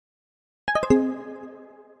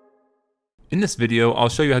In this video, I'll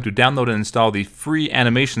show you how to download and install the free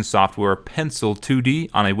animation software Pencil2D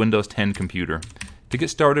on a Windows 10 computer. To get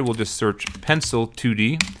started, we'll just search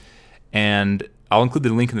Pencil2D, and I'll include the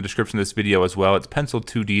link in the description of this video as well. It's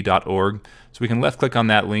pencil2d.org, so we can left-click on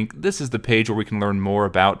that link. This is the page where we can learn more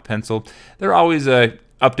about Pencil. They're always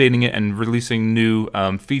updating it and releasing new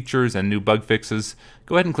features and new bug fixes.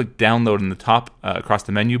 Go ahead and click download in the top across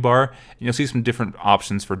the menu bar, and you'll see some different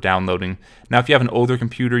options for downloading. Now, if you have an older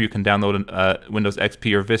computer, you can download Windows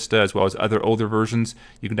XP or Vista, as well as other older versions.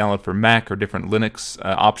 You can download for Mac or different Linux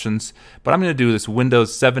options. But I'm going to do this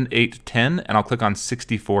Windows 7, 8, 10, and I'll click on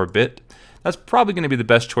 64-bit. That's probably going to be the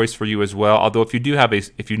best choice for you as well. Although if you do have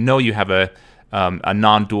if you know you have a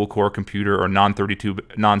non-dual core computer or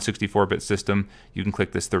non-64-bit system, you can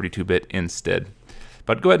click this 32-bit instead.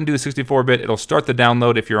 But go ahead and do the 64-bit. It'll start the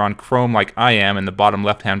download if you're on Chrome like I am in the bottom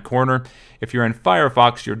left-hand corner. If you're in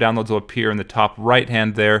Firefox, your downloads will appear in the top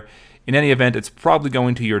right-hand there. In any event, it's probably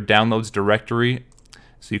going to your downloads directory.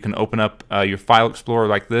 So you can open up your file explorer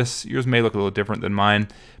like this. Yours may look a little different than mine,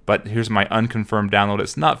 but here's my unconfirmed download.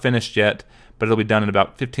 It's not finished yet, but it'll be done in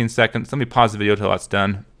about 15 seconds. Let me pause the video till that's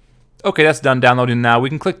done. Okay, that's done downloading now. We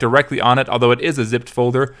can click directly on it, although it is a zipped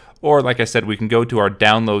folder, or like I said, we can go to our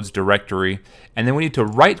downloads directory, and then we need to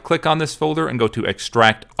right-click on this folder and go to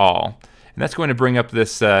extract all. And that's going to bring up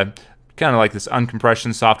this kind of like this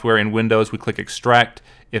uncompression software in Windows. We click extract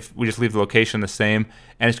if we just leave the location the same,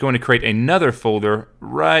 and it's going to create another folder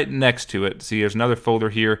right next to it. See, there's another folder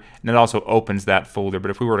here, and it also opens that folder. But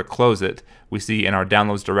if we were to close it, we see in our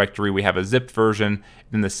downloads directory we have a zipped version, and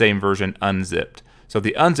then the same version unzipped. So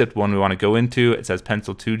the unzipped one we want to go into, it says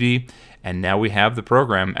Pencil2D, and now we have the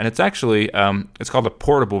program. And it's actually, it's called a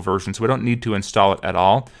portable version, so we don't need to install it at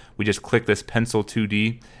all. We just click this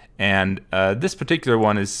Pencil2D, and this particular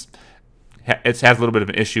one has a little bit of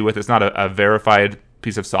an issue with it. It's not a verified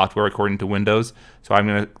piece of software according to Windows. So I'm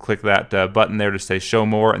going to click that button there to say show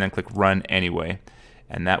more, and then click run anyway.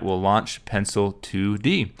 And that will launch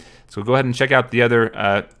Pencil2D. So go ahead and check out the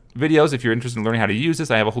other videos if you're interested in learning how to use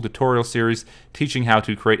this. I have a whole tutorial series teaching how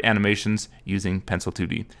to create animations using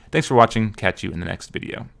Pencil2D. Thanks for watching. Catch you in the next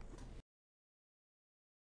video.